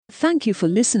Thank you for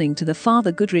listening to the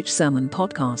Father Goodrich Sermon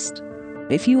Podcast.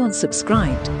 If you aren't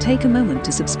subscribed, take a moment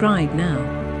to subscribe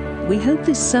now. We hope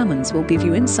these sermons will give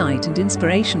you insight and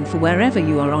inspiration for wherever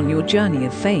you are on your journey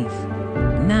of faith.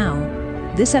 Now,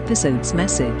 this episode's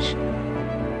message.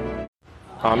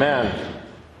 Amen.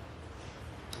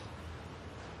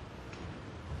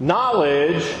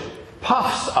 Knowledge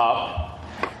puffs up,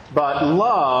 but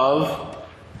love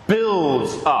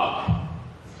builds up.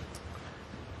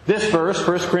 This verse,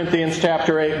 1 Corinthians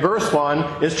chapter 8, verse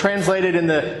 1, is translated in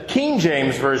the King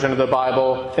James Version of the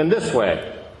Bible in this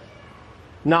way.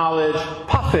 Knowledge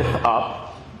puffeth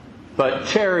up, but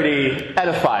charity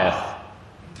edifieth.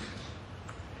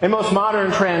 In most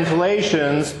modern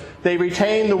translations, they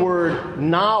retain the word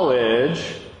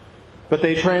knowledge, but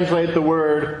they translate the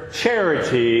word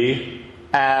charity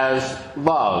as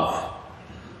love.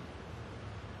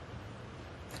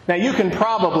 Now you can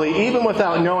probably, even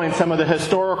without knowing some of the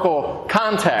historical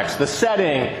context, the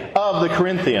setting of the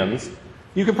Corinthians,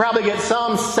 you can probably get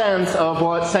some sense of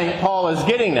what St. Paul is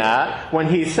getting at when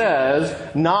he says,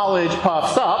 knowledge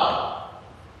puffs up,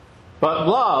 but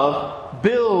love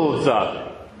builds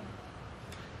up.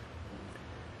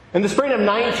 In the spring of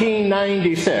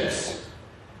 1996,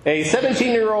 a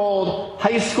 17-year-old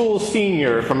high school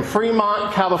senior from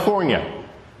Fremont, California,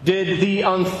 did the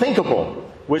unthinkable,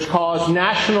 which caused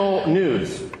national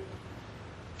news.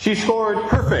 She scored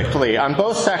perfectly on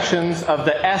both sections of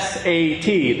the SAT,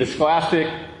 the Scholastic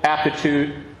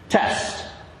Aptitude Test.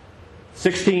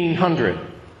 1600.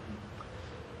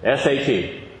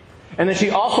 SAT. And then she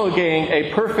also gained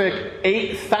a perfect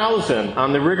 8,000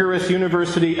 on the rigorous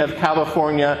University of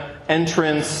California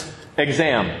entrance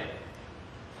exam.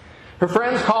 Her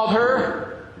friends called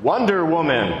her Wonder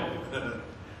Woman,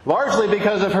 largely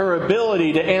because of her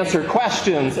ability to answer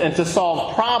questions and to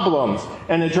solve problems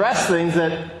and address things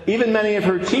that even many of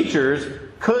her teachers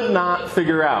could not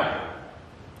figure out.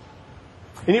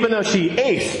 And even though she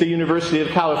aced the University of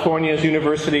California's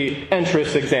university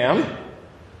entrance exam,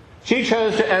 she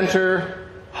chose to enter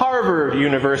Harvard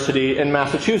University in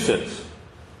Massachusetts.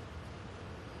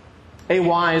 A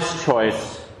wise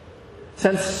choice,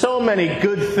 since so many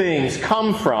good things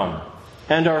come from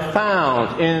and are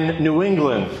found in New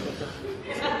England,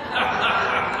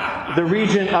 the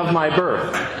region of my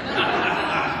birth.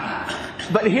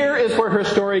 But here is where her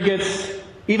story gets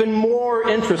even more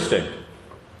interesting.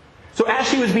 So as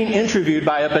she was being interviewed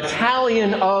by a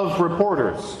battalion of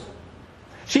reporters,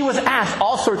 she was asked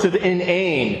all sorts of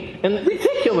inane and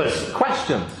ridiculous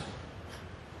questions.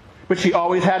 But she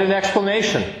always had an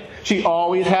explanation. She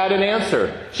always had an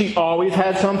answer. She always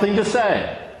had something to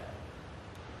say.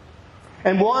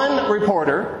 And one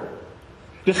reporter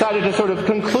decided to sort of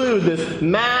conclude this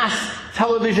mass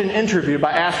television interview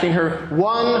by asking her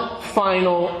one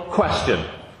final question.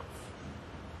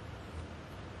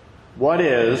 What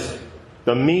is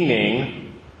the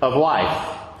meaning of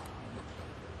life?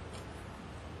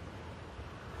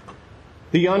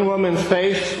 The young woman's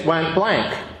face went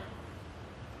blank.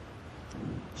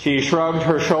 She shrugged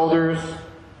her shoulders,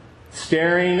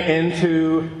 staring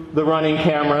into the running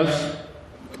cameras,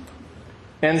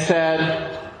 and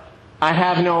said, I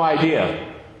have no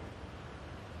idea.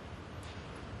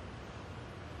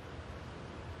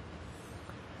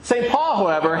 St. Paul,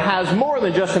 however, has more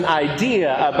than just an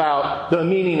idea about the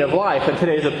meaning of life in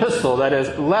today's epistle, that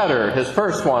is, letter, his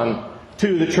first one,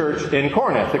 to the church in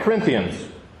Corinth, the Corinthians.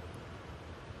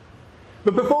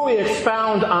 But before we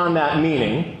expound on that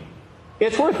meaning,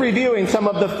 it's worth reviewing some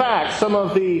of the facts, some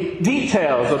of the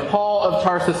details of Paul of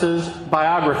Tarsus's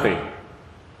biography.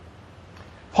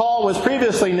 Paul was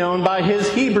previously known by his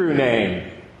Hebrew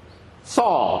name,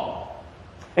 Saul,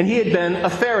 and he had been a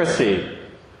Pharisee.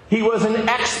 He was an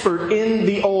expert in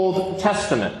the Old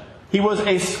Testament. He was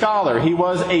a scholar. He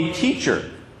was a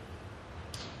teacher.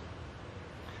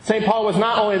 St. Paul was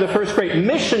not only the first great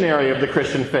missionary of the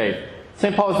Christian faith,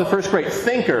 St. Paul was the first great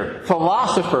thinker,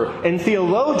 philosopher, and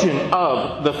theologian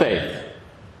of the faith.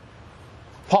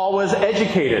 Paul was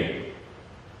educated.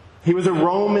 He was a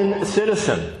Roman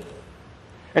citizen.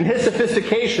 And his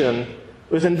sophistication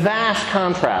was in vast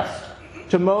contrast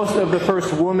to most of the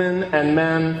first women and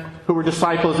men who were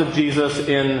disciples of Jesus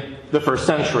in the first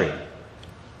century.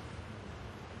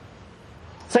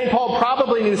 St. Paul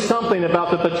probably knew something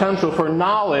about the potential for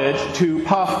knowledge to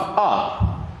puff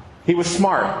up. He was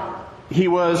smart. He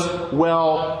was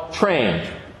well trained.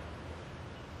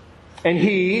 And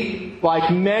he, like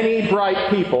many bright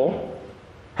people,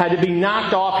 had to be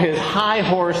knocked off his high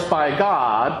horse by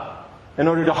God in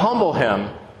order to humble him,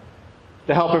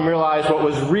 to help him realize what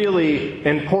was really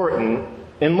important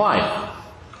in life.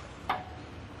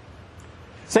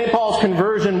 St. Paul's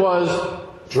conversion was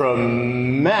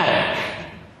dramatic.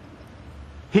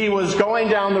 He was going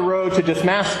down the road to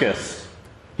Damascus.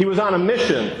 He was on a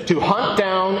mission to hunt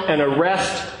down and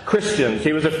arrest Christians.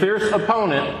 He was a fierce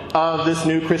opponent of this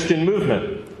new Christian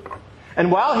movement.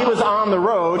 And while he was on the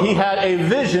road, he had a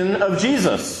vision of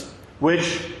Jesus,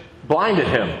 which blinded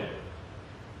him.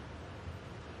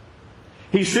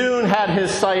 He soon had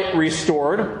his sight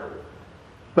restored,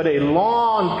 but a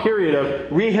long period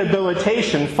of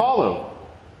rehabilitation followed.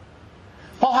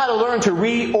 Paul had to learn to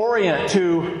reorient,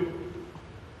 to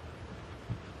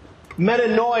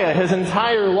metanoia his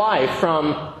entire life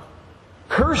from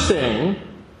cursing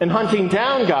and hunting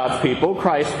down God's people,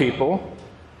 Christ's people,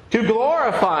 to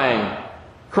glorifying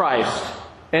Christ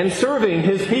and serving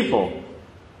His people.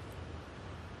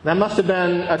 That must have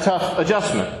been a tough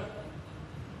adjustment.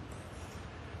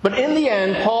 But in the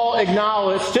end, Paul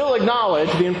still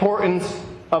acknowledged the importance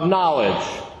of knowledge.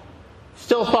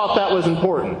 Still thought that was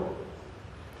important.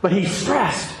 But he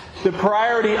stressed the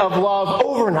priority of love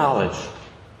over knowledge.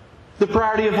 The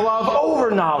priority of love over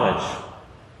knowledge.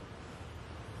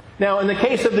 Now, in the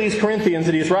case of these Corinthians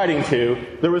that he's writing to,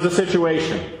 there was a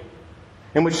situation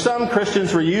in which some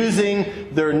Christians were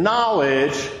using their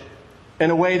knowledge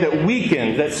in a way that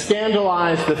weakened, that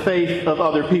scandalized the faith of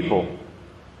other people.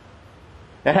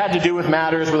 It had to do with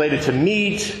matters related to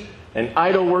meat and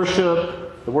idol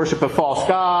worship, the worship of false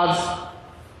gods.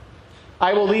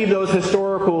 I will leave those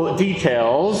historical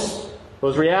details,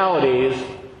 those realities,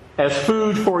 as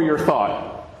food for your thought.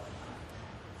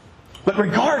 But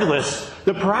regardless,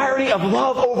 the priority of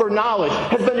love over knowledge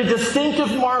has been a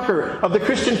distinctive marker of the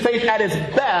Christian faith at its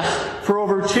best for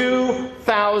over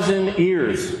 2,000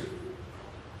 years.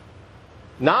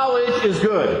 Knowledge is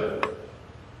good.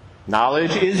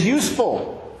 Knowledge is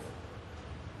useful.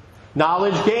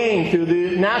 Knowledge gained through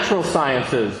the natural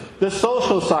sciences, the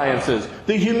social sciences,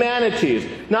 the humanities,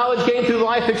 knowledge gained through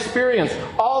life experience,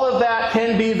 all of that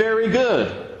can be very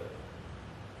good.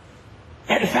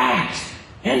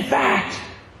 In fact,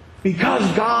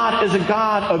 because God is a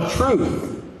God of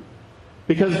truth,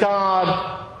 because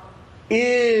God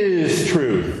is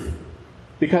truth,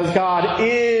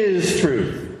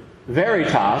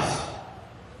 Veritas,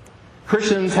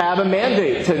 Christians have a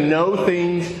mandate to know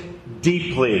things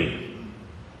deeply.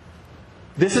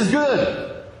 This is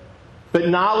good, but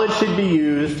knowledge should be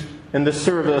used in the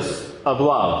service of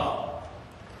love.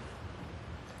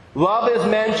 Love is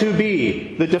meant to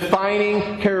be the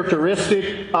defining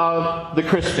characteristic of the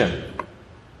Christian.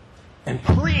 And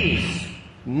please,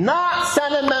 not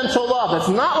sentimental love. That's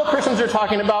not what Christians are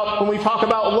talking about when we talk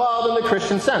about love in the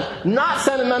Christian sense. Not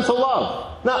sentimental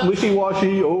love. Not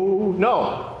wishy-washy, oh,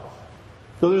 no.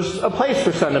 So there's a place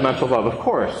for sentimental love, of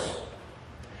course.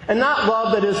 And not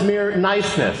love that is mere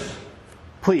niceness.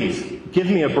 Please, give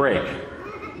me a break.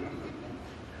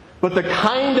 But the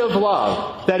kind of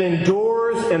love that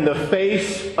endures in the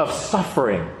face of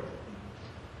suffering.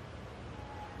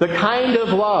 The kind of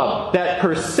love that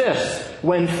persists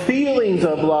when feelings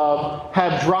of love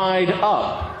have dried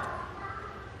up.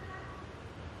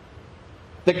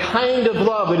 The kind of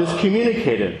love that is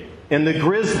communicated in the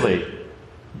grisly,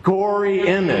 gory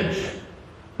image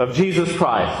of Jesus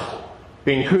Christ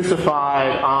being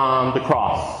crucified on the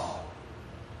cross.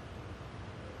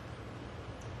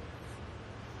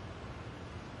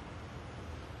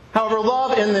 However,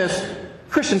 love in this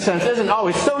Christian sense isn't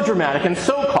always so dramatic and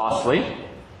so costly.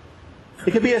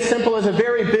 It could be as simple as a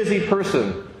very busy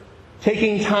person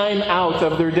taking time out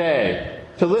of their day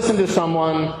to listen to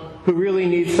someone who really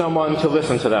needs someone to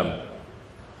listen to them.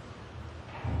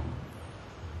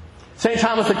 St.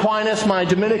 Thomas Aquinas, my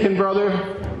Dominican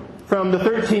brother from the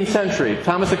 13th century,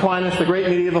 Thomas Aquinas, the great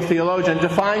medieval theologian,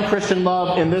 defined Christian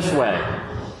love in this way.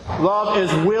 Love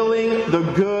is willing the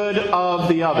good of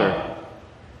the other.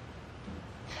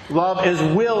 Love is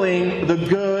willing the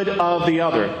good of the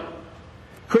other.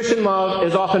 Christian love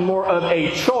is often more of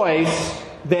a choice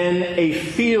than a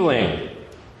feeling.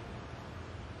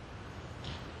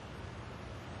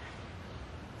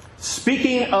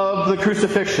 Speaking of the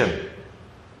crucifixion,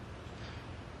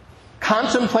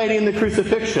 contemplating the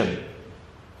crucifixion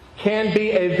can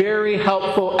be a very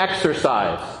helpful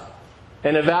exercise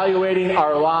in evaluating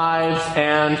our lives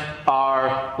and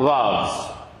our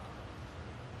loves.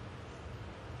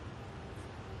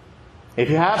 If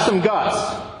you have some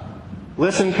guts,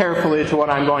 listen carefully to what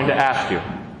I'm going to ask you.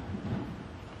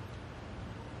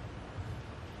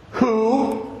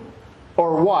 Who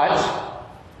or what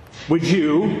would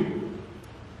you,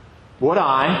 would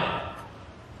I,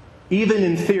 even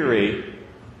in theory,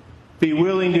 be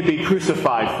willing to be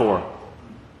crucified for?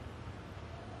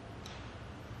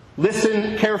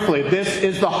 Listen carefully. This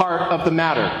is the heart of the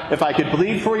matter. If I could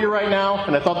bleed for you right now,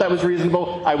 and I thought that was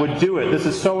reasonable, I would do it. This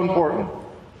is so important.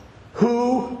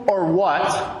 Who or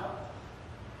what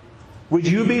would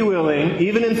you be willing,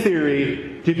 even in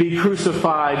theory, to be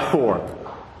crucified for?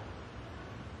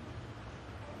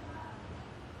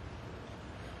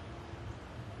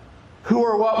 Who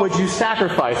or what would you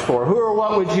sacrifice for? Who or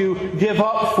what would you give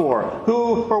up for?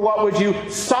 Who or what would you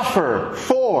suffer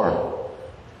for?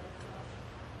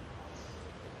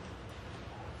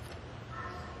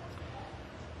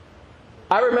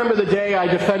 I remember the day I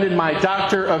defended my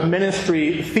Doctor of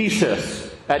Ministry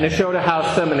thesis at Nashotah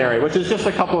House Seminary, which is just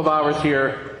a couple of hours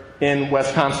here in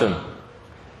Wisconsin.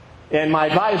 And my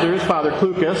advisors, Father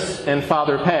Klukas and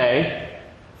Father Pei,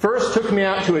 first took me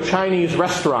out to a Chinese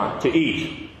restaurant to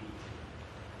eat.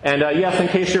 And yes, in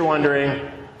case you're wondering,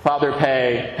 Father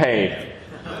Pei paid.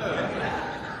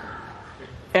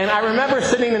 And I remember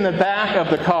sitting in the back of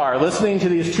the car listening to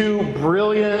these two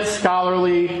brilliant,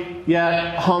 scholarly,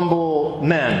 yet humble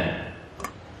men.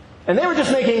 And they were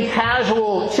just making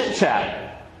casual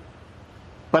chit-chat.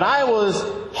 But I was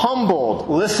humbled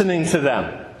listening to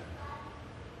them.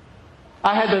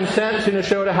 I had been sent to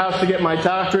Nashotah House to get my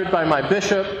doctorate by my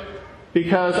bishop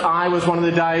because I was one of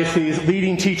the diocese's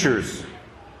leading teachers.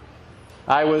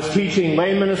 I was teaching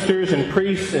lay ministers and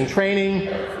priests in training,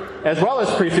 as well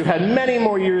as priests who had many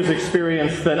more years'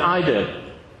 experience than I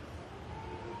did.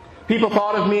 People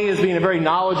thought of me as being a very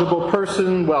knowledgeable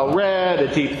person, well-read,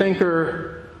 a deep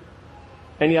thinker,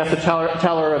 and yes, a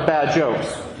teller of bad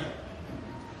jokes.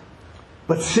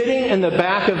 But sitting in the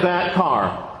back of that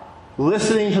car,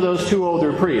 listening to those two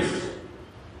older priests,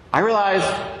 I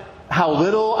realized how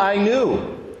little I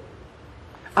knew.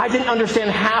 I didn't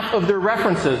understand half of their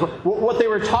references, what they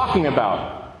were talking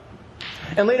about.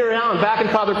 And later on, back in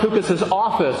Father Klukas'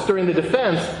 office during the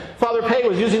defense, Father Pei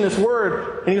was using this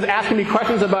word, and he was asking me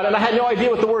questions about it, and I had no idea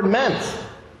what the word meant.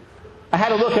 I had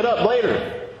to look it up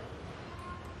later.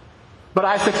 But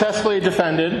I successfully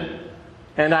defended,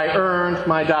 and I earned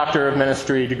my Doctor of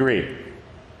Ministry degree.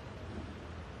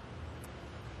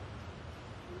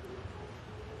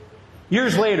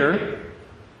 Years later,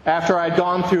 after I'd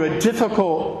gone through a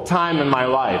difficult time in my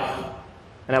life,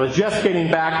 and I was just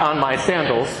getting back on my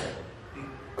sandals,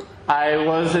 I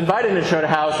was invited to Nashotah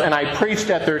House and I preached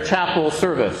at their chapel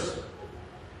service.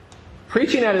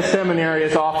 Preaching at a seminary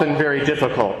is often very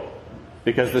difficult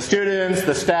because the students,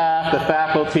 the staff, the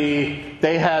faculty,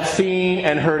 they have seen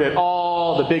and heard it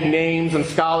all. The big names and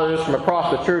scholars from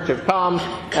across the church have come,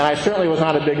 and I certainly was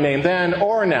not a big name then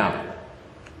or now.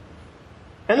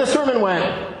 And the sermon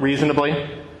went reasonably.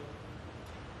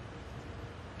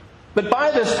 But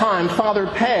by this time, Father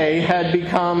Pei had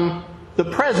become the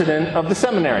president of the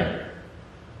seminary.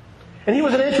 And he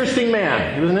was an interesting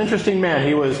man.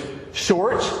 He was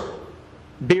short,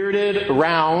 bearded,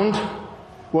 round,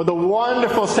 with a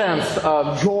wonderful sense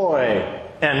of joy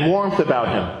and warmth about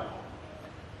him.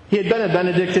 He had been a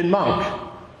Benedictine monk,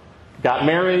 got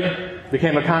married,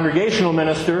 became a congregational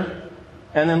minister,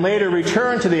 and then later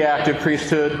returned to the active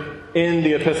priesthood in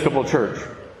the Episcopal Church.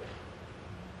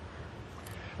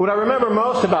 What I remember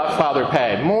most about Father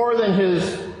Pei, more than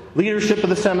his leadership of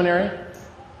the seminary,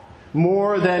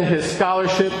 more than his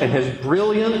scholarship and his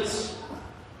brilliance,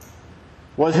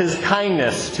 was his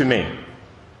kindness to me.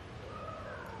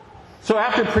 So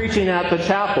after preaching at the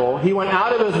chapel, he went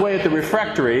out of his way at the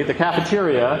refectory, the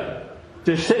cafeteria,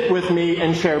 to sit with me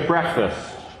and share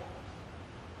breakfast.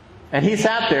 And he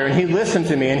sat there and he listened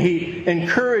to me and he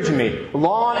encouraged me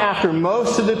long after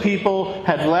most of the people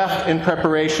had left in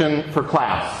preparation for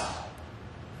class.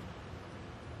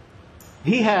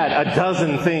 He had a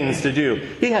dozen things to do.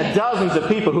 He had dozens of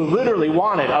people who literally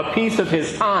wanted a piece of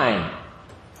his time.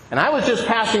 And I was just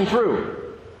passing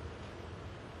through.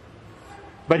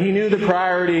 But he knew the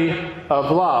priority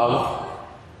of love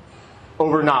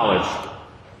over knowledge.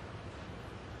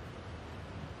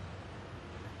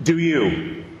 Do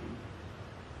you?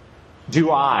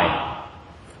 Do I?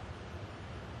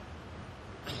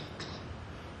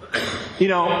 You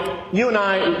know, you and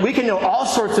I, we can know all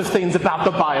sorts of things about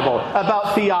the Bible,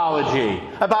 about theology,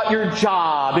 about your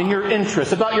job and your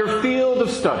interests, about your field of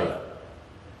study.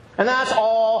 And that's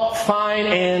all fine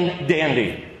and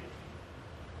dandy.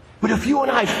 But if you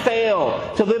and I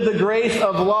fail to live the grace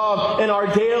of love in our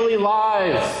daily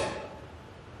lives,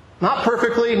 not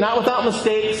perfectly, not without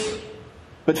mistakes,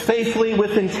 but faithfully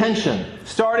with intention,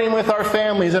 starting with our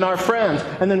families and our friends,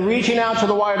 and then reaching out to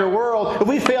the wider world, if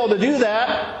we fail to do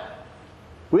that,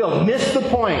 we'll miss the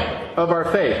point of our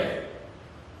faith.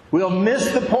 We'll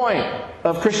miss the point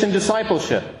of Christian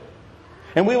discipleship.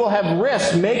 And we will have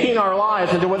risked making our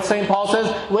lives into what St. Paul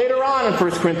says later on in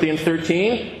 1 Corinthians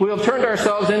 13. We have turned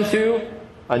ourselves into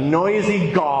a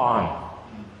noisy gong,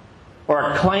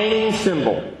 or a clanging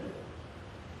cymbal.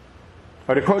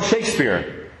 Or to quote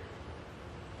Shakespeare,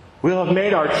 we will have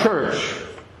made our church,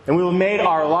 and we will have made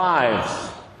our lives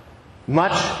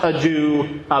much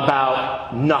ado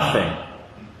about nothing.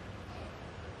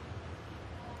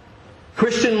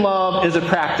 Christian love is a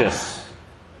practice.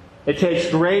 It takes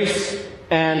grace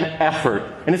and effort.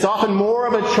 And it's often more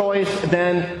of a choice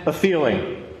than a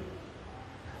feeling.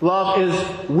 Love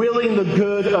is willing the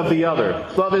good of the other.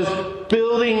 Love is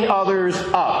building others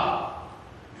up.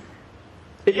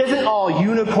 It isn't all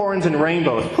unicorns and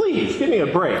rainbows. Please, give me a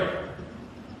break.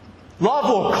 Love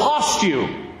will cost you.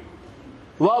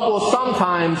 Love will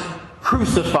sometimes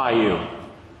crucify you.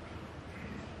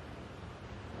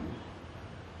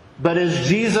 But as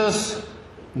Jesus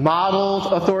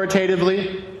modeled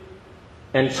authoritatively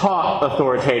and taught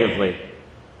authoritatively,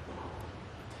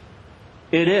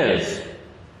 it is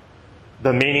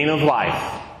the meaning of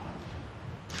life.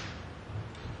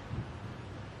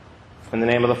 In the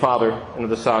name of the Father, and of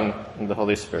the Son, and of the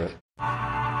Holy Spirit.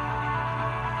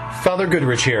 Father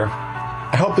Goodrich here.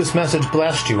 I hope this message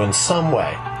blessed you in some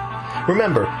way.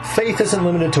 Remember, faith isn't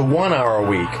limited to 1 hour a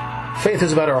week. Faith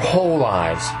is about our whole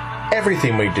lives,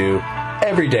 everything we do,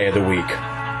 every day of the week.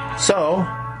 So,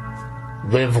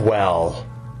 live well.